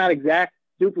 they were not exact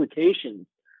duplications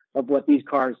of what these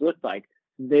cars looked like.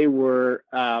 They were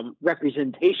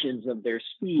representations of their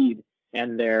speed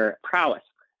and their prowess.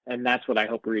 And that's what I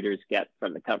hope readers get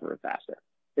from the cover of Faster.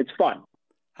 It's fun.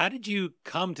 How did you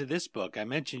come to this book? I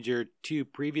mentioned your two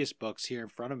previous books here in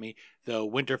front of me, The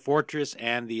Winter Fortress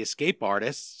and The Escape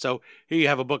Artist. So here you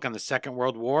have a book on the Second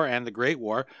World War and the Great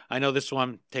War. I know this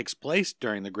one takes place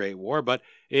during the Great War, but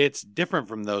it's different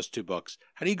from those two books.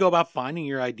 How do you go about finding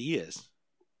your ideas?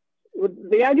 Well,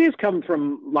 the ideas come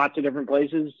from lots of different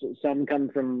places. Some come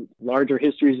from larger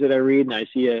histories that I read, and I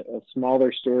see a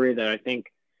smaller story that I think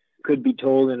could be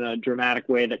told in a dramatic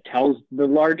way that tells the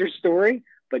larger story,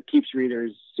 but keeps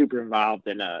readers super involved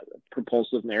in a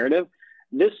propulsive narrative.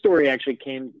 This story actually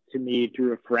came to me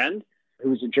through a friend who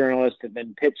was a journalist and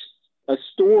then pitched a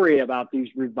story about these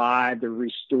revived or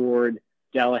restored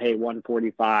Delahaye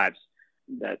 145s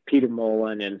that Peter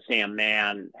Mullen and Sam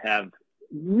Mann have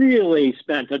really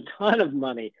spent a ton of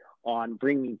money on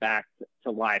bringing back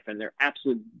to life, and they're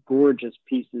absolute gorgeous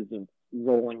pieces of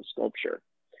rolling sculpture.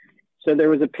 So there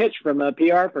was a pitch from a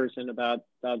PR person about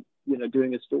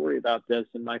doing a story about this,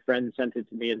 and my friend sent it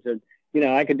to me and said,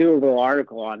 I could do a little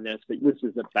article on this, but this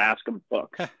is a Bascomb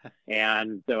book.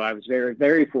 And so I was very,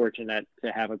 very fortunate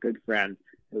to have a good friend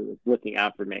who was looking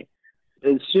out for me.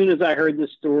 As soon as I heard the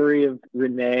story of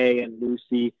Renee and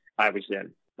Lucy, I was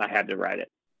in. I had to write it.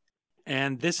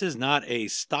 And this is not a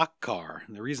stock car.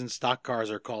 And the reason stock cars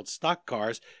are called stock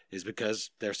cars is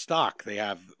because they're stock. They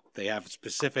have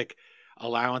specific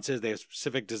allowances, they have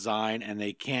specific design, and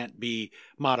they can't be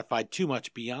modified too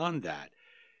much beyond that.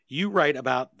 You write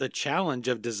about the challenge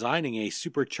of designing a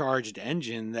supercharged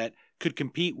engine that could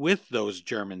compete with those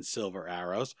German silver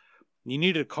arrows. You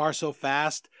needed a car so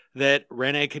fast that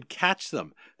Rene could catch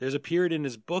them. There's a period in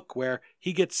his book where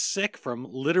he gets sick from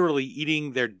literally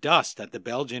eating their dust at the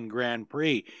Belgian Grand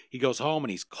Prix. He goes home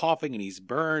and he's coughing and he's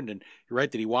burned, and you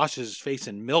write that he washes his face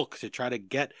in milk to try to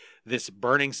get this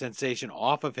burning sensation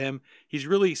off of him. He's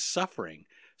really suffering.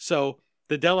 So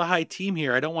the Delahaye team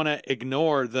here, I don't want to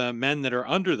ignore the men that are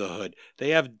under the hood. They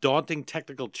have daunting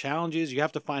technical challenges. You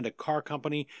have to find a car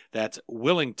company that's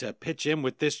willing to pitch in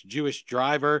with this Jewish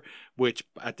driver, which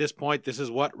at this point, this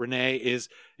is what Rene is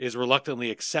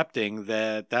reluctantly accepting,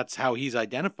 that's how he's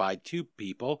identified to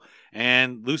people.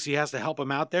 And Lucy has to help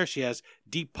him out there. She has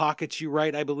deep pockets, you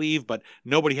write, I believe, but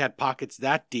nobody had pockets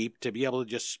that deep to be able to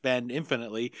just spend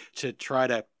infinitely to try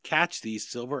to catch these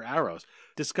silver arrows.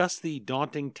 Discuss the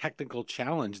daunting technical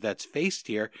challenge that's faced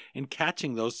here in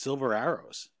catching those silver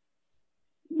arrows.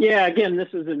 Yeah, again, this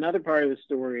is another part of the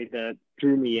story that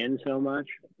drew me in so much.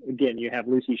 Again, you have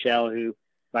Lucy Schell, who,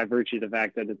 by virtue of the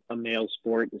fact that it's a male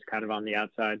sport, is kind of on the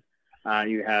outside.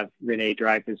 You have Rene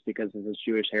Dreyfus, because of his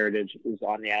Jewish heritage, is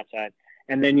on the outside.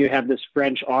 And then you have this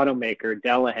French automaker,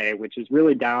 Delahaye, which is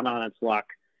really down on its luck,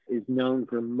 is known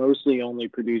for mostly only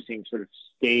producing sort of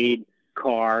staid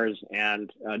cars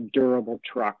and durable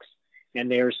trucks,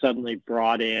 and they are suddenly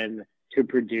brought in to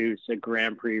produce a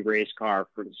Grand Prix race car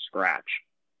from scratch.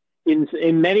 In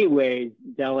many ways,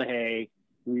 Delahaye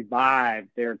revived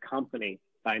their company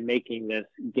by making this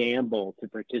gamble to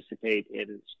participate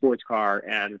in sports car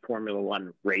and Formula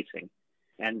One racing,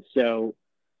 and so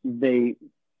they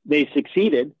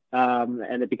succeeded,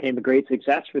 and it became a great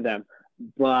success for them.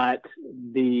 But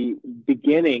the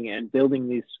beginning and building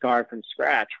these cars from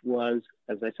scratch was,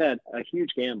 as I said, a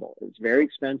huge gamble. It's very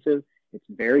expensive. It's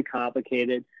very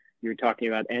complicated. You're talking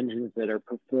about engines that are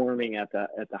performing at the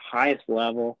highest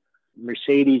level.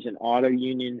 Mercedes and Auto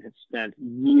Union have spent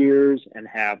years and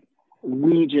have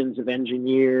legions of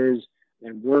engineers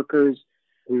and workers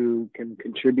who can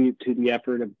contribute to the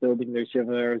effort of building their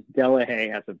cars.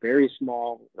 Delahaye has a very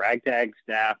small ragtag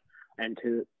staff, and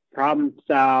to problem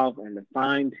solve and to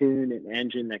fine tune an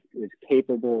engine that is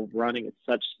capable of running at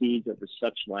such speeds over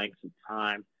such lengths of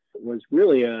time was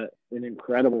really an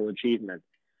incredible achievement.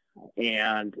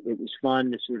 And it was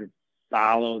fun to sort of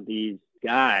follow these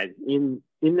guys in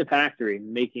the factory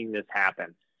making this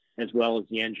happen, as well as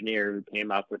the engineer who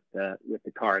came up with the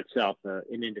car itself,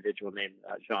 an individual named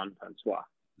Jean-Francois.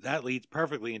 That leads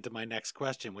perfectly into my next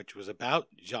question, which was about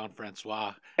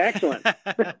Jean-Francois. Excellent.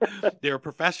 They're a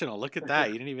professional. Look at that.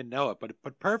 You didn't even know it,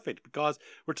 but perfect, because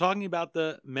we're talking about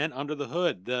the men under the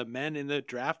hood, the men in the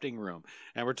drafting room.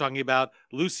 And we're talking about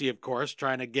Lucy, of course,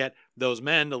 trying to get those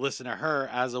men to listen to her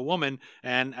as a woman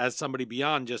and as somebody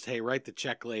beyond just, hey, write the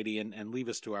check, lady, and leave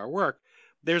us to our work.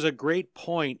 There's a great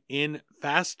point in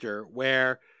Faster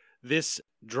where this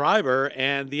driver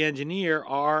and the engineer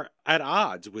are at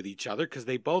odds with each other because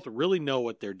they both really know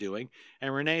what they're doing.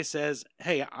 And Renee says,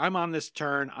 hey, I'm on this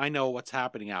turn. I know what's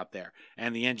happening out there.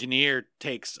 And the engineer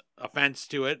takes offense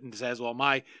to it and says, well,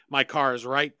 my car is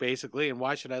right, basically. And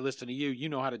why should I listen to you? You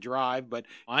know how to drive, but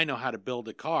I know how to build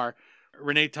a car.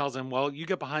 Renee tells him, well, you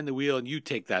get behind the wheel and you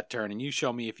take that turn and you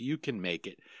show me if you can make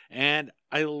it. And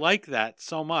I like that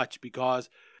so much because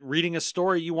reading a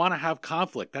story, you want to have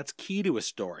conflict. That's key to a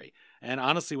story. And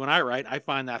honestly, when I write, I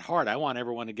find that hard. I want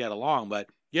everyone to get along, but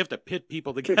you have to pit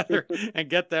people together and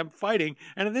get them fighting.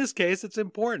 And in this case, it's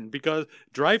important because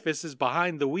Dreyfus is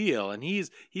behind the wheel and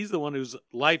he's the one whose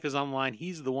life is on the line.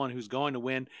 He's the one who's going to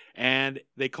win. And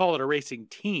they call it a racing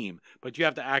team, but you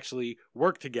have to actually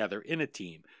work together in a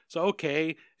team. So,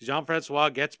 okay, Jean-Francois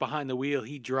gets behind the wheel,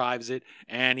 he drives it,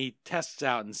 and he tests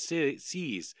out and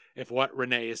sees if what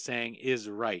Renee is saying is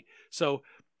right. So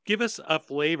give us a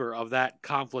flavor of that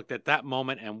conflict at that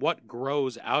moment and what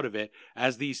grows out of it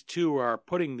as these two are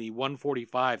putting the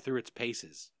 145 through its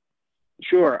paces.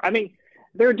 Sure. I mean,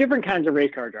 there are different kinds of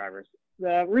race car drivers.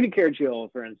 Rudy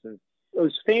Caragiolo, for instance,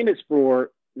 was famous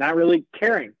for not really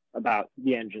caring about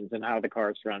the engines and how the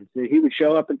cars run. So he would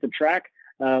show up at the track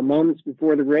moments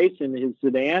before the race in his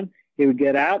sedan. He would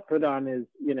get out, put on his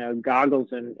goggles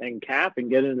and cap and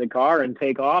get in the car and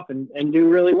take off and do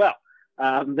really well.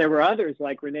 There were others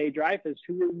like Rene Dreyfus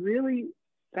who were really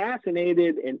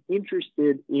fascinated and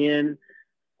interested in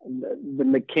the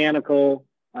mechanical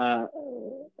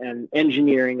and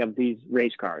engineering of these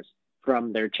race cars,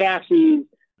 from their chassis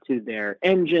to their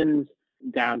engines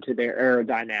down to their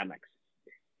aerodynamics.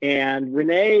 And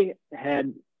Rene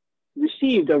had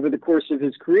received over the course of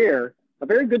his career a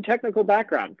very good technical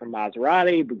background from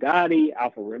Maserati, Bugatti,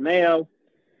 Alfa Romeo.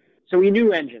 So he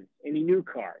knew engines and he knew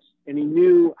cars and he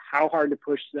knew how hard to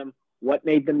push them, what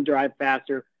made them drive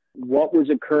faster, what was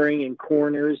occurring in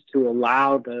corners to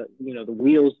allow the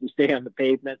wheels to stay on the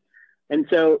pavement. And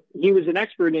so he was an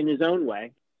expert in his own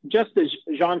way, just as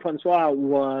Jean-Francois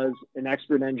was an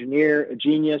expert engineer, a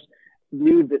genius,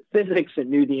 knew the physics and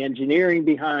knew the engineering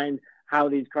behind how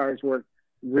these cars worked.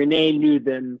 Rene knew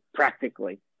them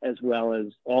practically as well as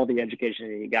all the education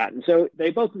that he got. And so they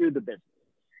both knew the business.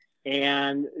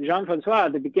 And Jean-Francois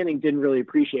at the beginning didn't really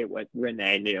appreciate what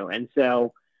Rene knew. And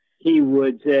so he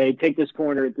would say, take this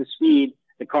corner at this speed,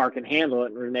 the car can handle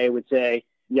it. And Rene would say,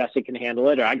 yes, it can handle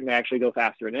it, or I can actually go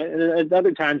faster in it. And at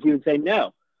other times he would say,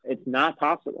 no, it's not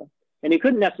possible. And he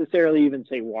couldn't necessarily even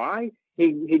say why.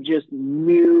 He just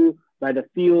knew by the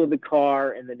feel of the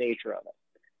car and the nature of it.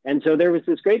 And so there was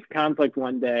this great conflict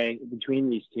one day between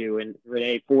these two, and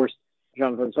Rene forced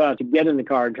Jean-Francois to get in the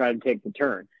car and try to take the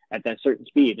turn at that certain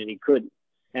speed, and he couldn't.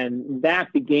 And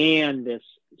that began this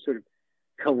sort of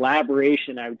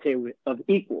collaboration, I would say, of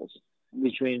equals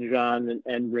between Jean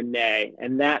and Rene,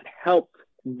 and that helped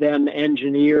them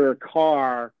engineer a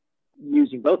car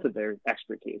using both of their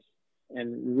expertise,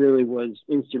 and really was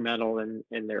instrumental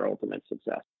in their ultimate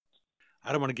success.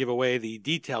 I don't want to give away the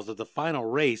details of the final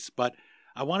race, but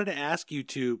I wanted to ask you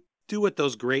to do what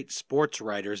those great sports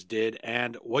writers did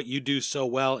and what you do so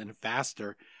well in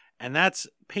Faster, and that's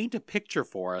paint a picture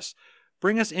for us.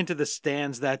 Bring us into the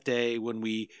stands that day when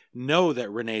we know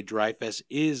that Rene Dreyfus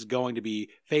is going to be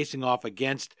facing off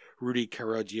against Rudy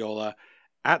Caragiolo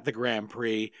at the Grand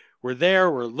Prix. We're there,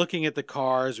 we're looking at the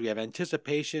cars, we have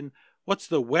anticipation. What's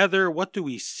the weather? What do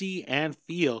we see and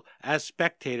feel as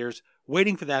spectators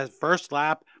waiting for that first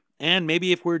lap? And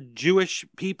maybe if we're Jewish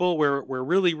people, we're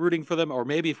really rooting for them, or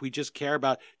maybe if we just care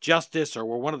about justice, or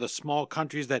we're one of the small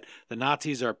countries that the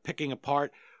Nazis are picking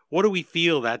apart. What do we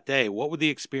feel that day? What would the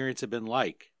experience have been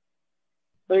like?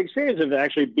 The experience of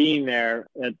actually being there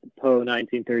at Po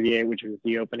 1938, which was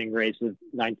the opening race of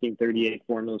 1938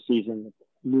 Formula season,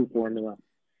 new Formula,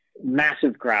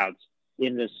 massive crowds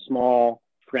in this small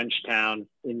French town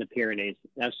in the Pyrenees.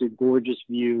 Absolutely gorgeous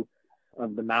view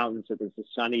of the mountains. It was a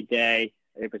sunny day.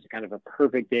 It was kind of a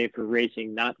perfect day for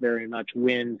racing, not very much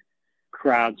wind,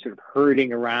 crowds sort of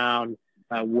herding around,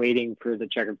 waiting for the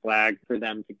checkered flag for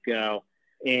them to go.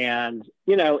 And,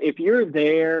 you know, if you're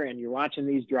there and you're watching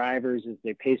these drivers as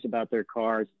they pace about their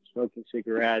cars, smoking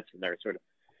cigarettes, and they're sort of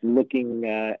looking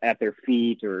at their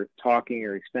feet or talking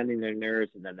or expending their nerves,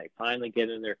 and then they finally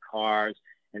get in their cars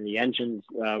and the engines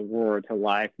roar to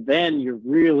life, then you're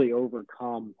really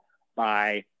overcome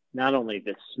by not only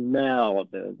the smell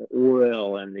of the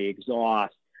oil and the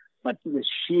exhaust, but the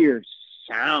sheer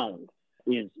sound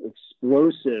is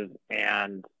explosive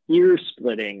and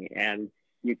ear-splitting, and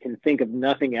you can think of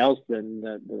nothing else than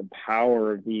the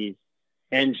power of these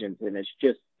engines, and it's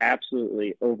just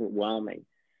absolutely overwhelming.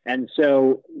 And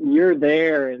so you're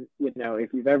there, and, you know,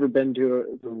 if you've ever been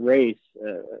to a race,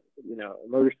 you know, a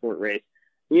motorsport race,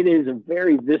 it is a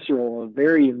very visceral, a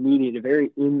very immediate, a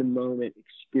very in-the-moment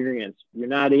experience. You're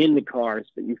not in the cars,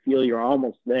 but you feel you're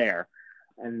almost there.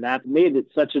 And that made it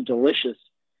such a delicious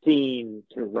scene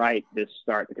to write this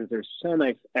start, because there's so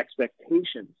much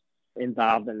expectations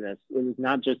involved in this. It was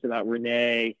not just about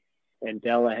Renee and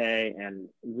Delahaye and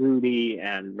Rudy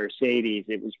and Mercedes.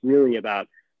 It was really about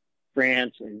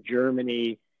France and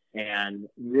Germany, and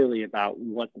really about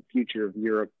what the future of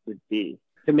Europe would be,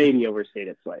 to maybe overstate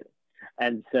it slightly.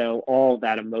 And so all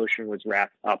that emotion was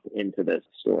wrapped up into this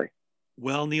story.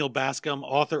 Well, Neal Bascomb,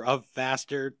 author of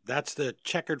Faster, that's the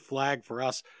checkered flag for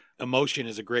us. Emotion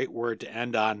is a great word to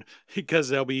end on, because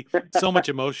there'll be so much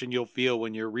emotion you'll feel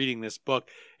when you're reading this book.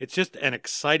 It's just an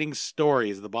exciting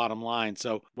story is the bottom line.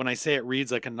 So when I say it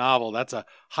reads like a novel, that's a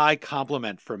high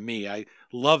compliment from me. I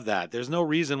love that. There's no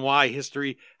reason why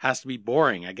history has to be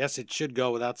boring. I guess it should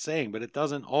go without saying, but it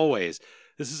doesn't always.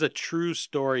 This is a true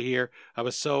story here. I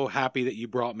was so happy that you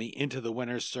brought me into the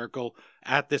winner's circle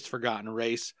at this forgotten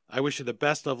race. I wish you the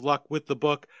best of luck with the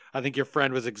book. I think your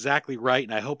friend was exactly right,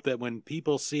 and I hope that when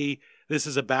people see this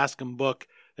is a Bascomb book,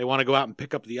 they want to go out and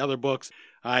pick up the other books.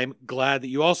 I'm glad that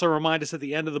you also remind us at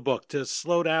the end of the book to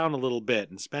slow down a little bit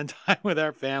and spend time with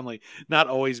our family, not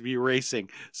always be racing.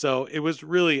 So it was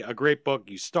really a great book.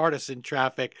 You start us in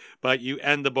traffic, but you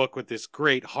end the book with this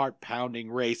great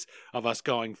heart-pounding race of us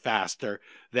going faster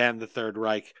than the Third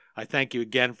Reich. I thank you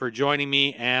again for joining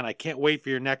me, and I can't wait for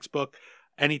your next book.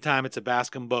 Anytime it's a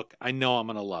Bascomb book, I know I'm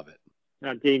going to love it.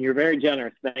 Now, Dean, you're very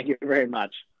generous. Thank you very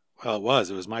much. Well,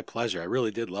 it was my pleasure. I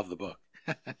really did love the book.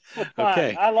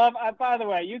 Okay. By the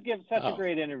way, you give such a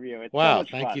great interview. It's wow, so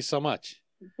much thank fun. You so much.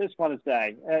 Just want to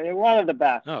say, you're one of the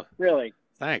best. Oh, really.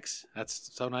 Thanks.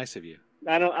 That's so nice of you.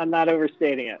 I'm not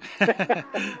overstating it.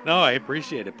 No, I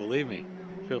appreciate it. Believe me.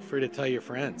 Feel free to tell your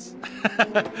friends.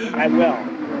 I will.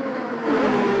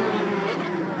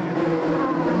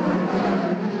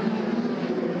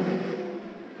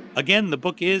 Again, the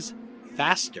book is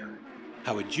Faster: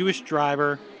 How a Jewish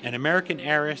Driver, an American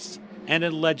Heiress, and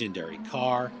a legendary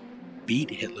car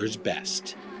beat Hitler's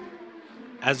best.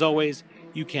 As always,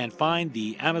 you can find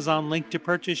the Amazon link to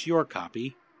purchase your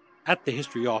copy at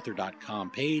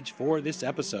thehistoryauthor.com page for this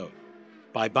episode.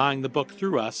 By buying the book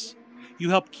through us,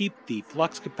 you help keep the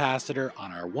flux capacitor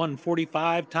on our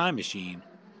 145 time machine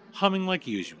humming like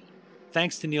usual.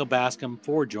 Thanks to Neal Bascomb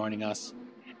for joining us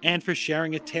and for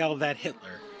sharing a tale that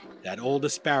Hitler, that old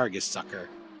asparagus sucker,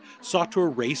 sought to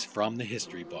erase from the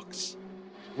history books.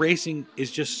 Racing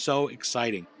is just so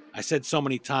exciting. I said so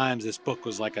many times this book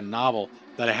was like a novel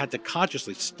that I had to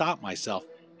consciously stop myself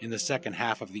in the second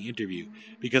half of the interview,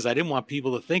 because I didn't want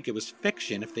people to think it was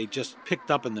fiction if they just picked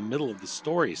up in the middle of the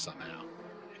story somehow.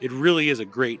 It really is a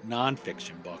great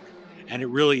nonfiction book, and it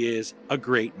really is a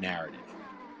great narrative.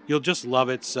 You'll just love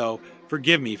it, so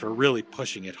forgive me for really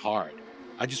pushing it hard.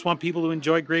 I just want people to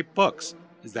enjoy great books.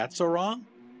 Is that so wrong?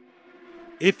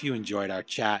 If you enjoyed our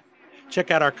chat, check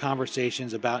out our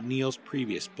conversations about Neal's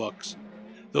previous books.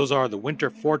 Those are The Winter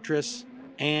Fortress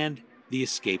and The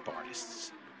Escape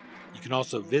Artists. You can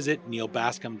also visit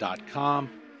nealbascomb.com,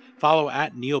 follow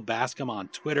at Neal Bascomb on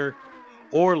Twitter,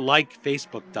 or like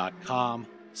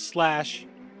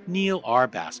facebook.com/Neal R.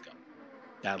 Bascomb.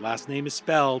 That last name is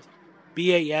spelled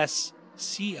Bascomb.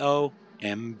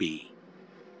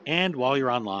 And while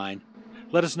you're online,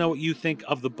 let us know what you think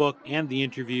of the book and the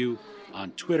interview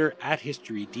on Twitter at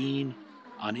HistoryDean,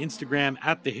 on Instagram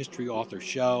at The History Author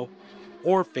Show,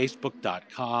 or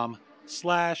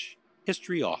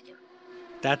facebook.com/HistoryAuthor.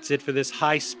 That's it for this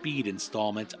high-speed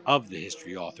installment of the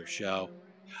History Author Show.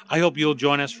 I hope you'll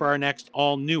join us for our next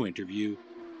all-new interview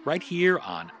right here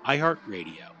on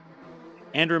iHeartRadio.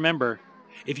 And remember,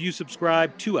 if you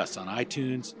subscribe to us on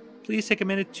iTunes, please take a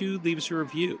minute to leave us a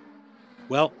review.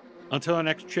 Well, until our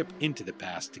next trip into the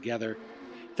past together,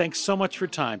 thanks so much for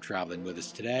time traveling with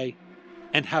us today,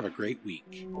 and have a great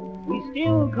week. We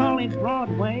still call it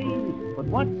Broadway, but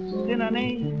what's in a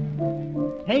name?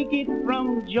 Take it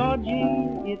from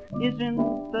Georgie, it isn't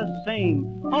the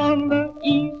same. On the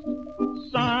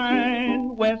east side,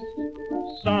 west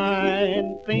side,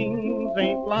 things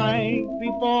ain't like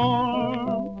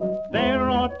before. There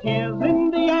are tears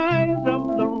in the eyes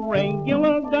of the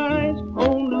regular guys.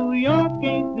 Oh, New York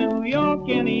ain't New York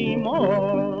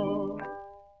anymore.